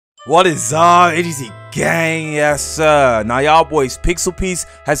What is up, AGC gang? Yes sir. Now y'all boys, Pixel Piece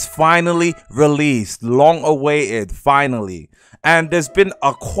has finally released, long awaited, finally. And there's been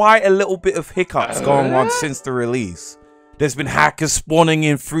quite a little bit of hiccups going on since the release. There's been hackers spawning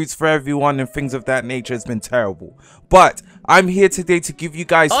in fruits for everyone and things of that nature. It's been terrible. But I'm here today to give you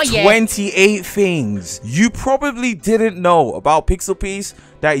guys 28 things you probably didn't know about Pixel Piece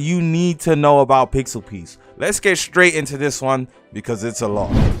that you need to know about Pixel Piece. Let's get straight into this one because it's a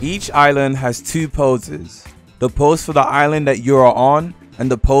lot. Each island has two poses. The pose for the island that you are on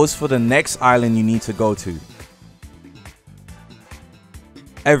and the pose for the next island you need to go to.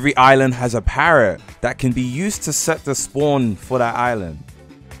 Every island has a parrot that can be used to set the spawn for that island.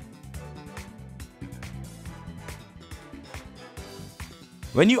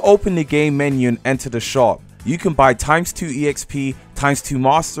 When you open the game menu and enter the shop, you can buy ×2 EXP, ×2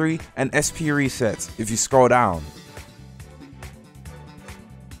 mastery, and SP resets if you scroll down.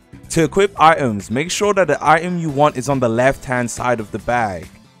 To equip items, make sure that the item you want is on the left hand side of the bag.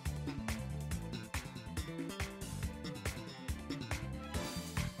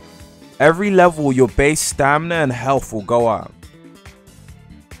 Every level, your base stamina and health will go up.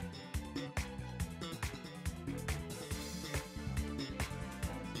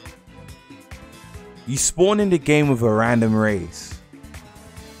 You spawn in the game with a random race.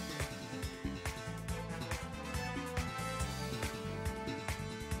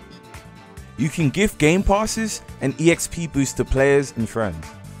 You can gift game passes and EXP boosts to players and friends.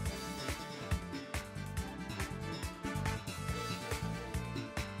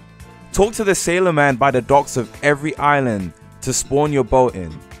 Talk to the sailor man by the docks of every island to spawn your boat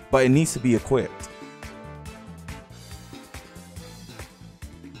in, but it needs to be equipped.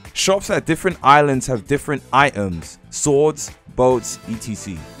 Shops at different islands have different items, swords, boats,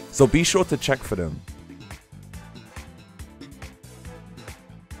 etc. So be sure to check for them.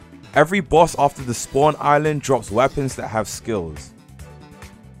 Every boss after the spawn island drops weapons that have skills.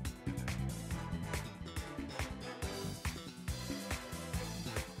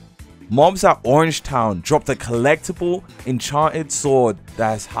 Mobs at Orange Town dropped a collectible enchanted sword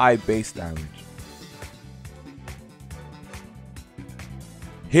that has high base damage.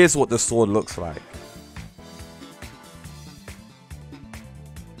 Here's what the sword looks like.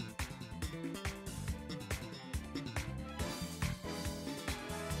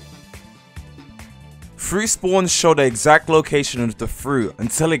 Fruit spawns show the exact location of the fruit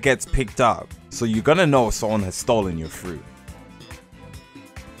until it gets picked up, so you're gonna know if someone has stolen your fruit.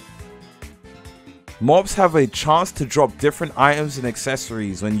 Mobs have a chance to drop different items and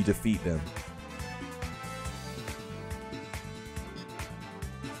accessories when you defeat them.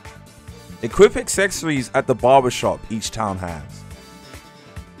 Equip accessories at the barbershop each town has.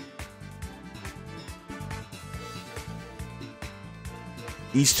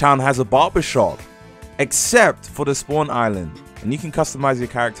 Each town has a barbershop, except for the spawn island, and you can customize your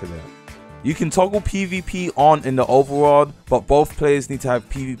character there. You can toggle PvP on in the overworld, but both players need to have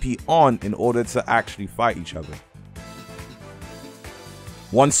PvP on in order to actually fight each other.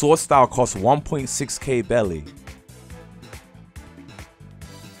 One sword style costs 1.6k belly.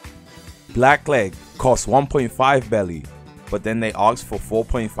 Blackleg costs 1.5 belly, but then they ask for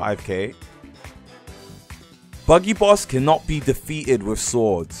 4.5k. Buggy boss cannot be defeated with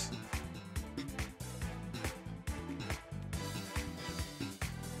swords.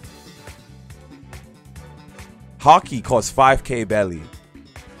 Hockey costs 5k belly.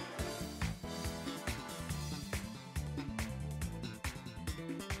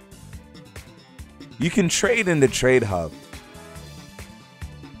 You can trade in the trade hub.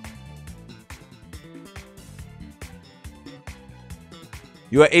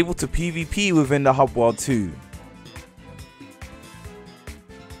 You are able to PvP within the hub world too.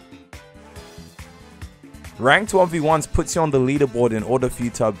 Ranked 1v1s puts you on the leaderboard in order for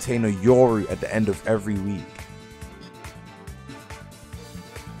you to obtain a Yoru at the end of every week.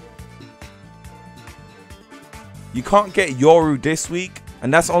 You can't get Yoru this week,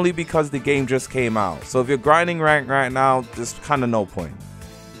 and that's only because the game just came out. So if you're grinding rank right now, there's kind of no point.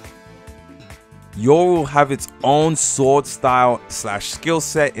 Yoru will have its own sword style / skill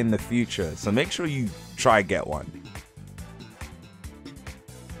set in the future, so make sure you try get one.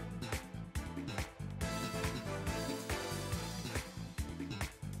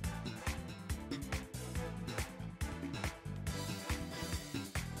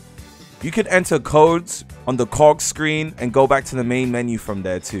 You can enter codes on the cog screen and go back to the main menu from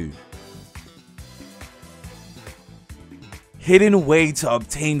there too. Hidden way to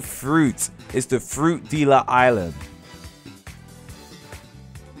obtain fruit is the Fruit Dealer Island.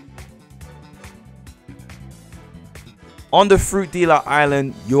 On the fruit dealer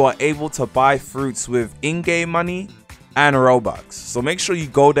island, you are able to buy fruits with in-game money and Robux. So make sure you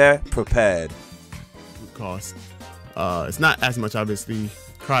go there prepared. Cost. It's not as much, obviously.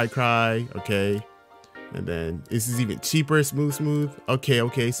 Cry, okay. And then this is even cheaper. Smooth.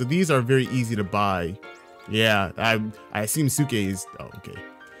 Okay. So these are very easy to buy. Yeah, I assume Suke is. Oh, okay.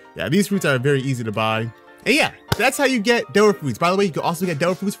 Yeah, these fruits are very easy to buy. And yeah, that's how you get devil fruits. By the way, you can also get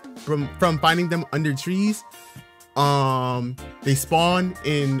devil fruits from finding them under trees. They spawn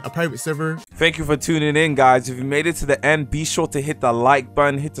in a private server. Thank you for tuning in, guys. If you made it to the end, be sure to hit the like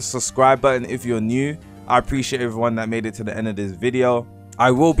button, hit the subscribe button if you're new. I appreciate everyone that made it to the end of this video. I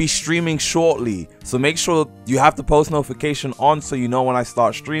will be streaming shortly, so make sure you have the post notification on so you know when I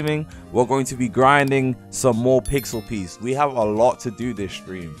start streaming. We're going to be grinding some more pixel piece. We have a lot to do this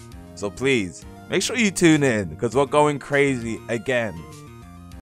stream, so please make sure you tune in because we're going crazy again.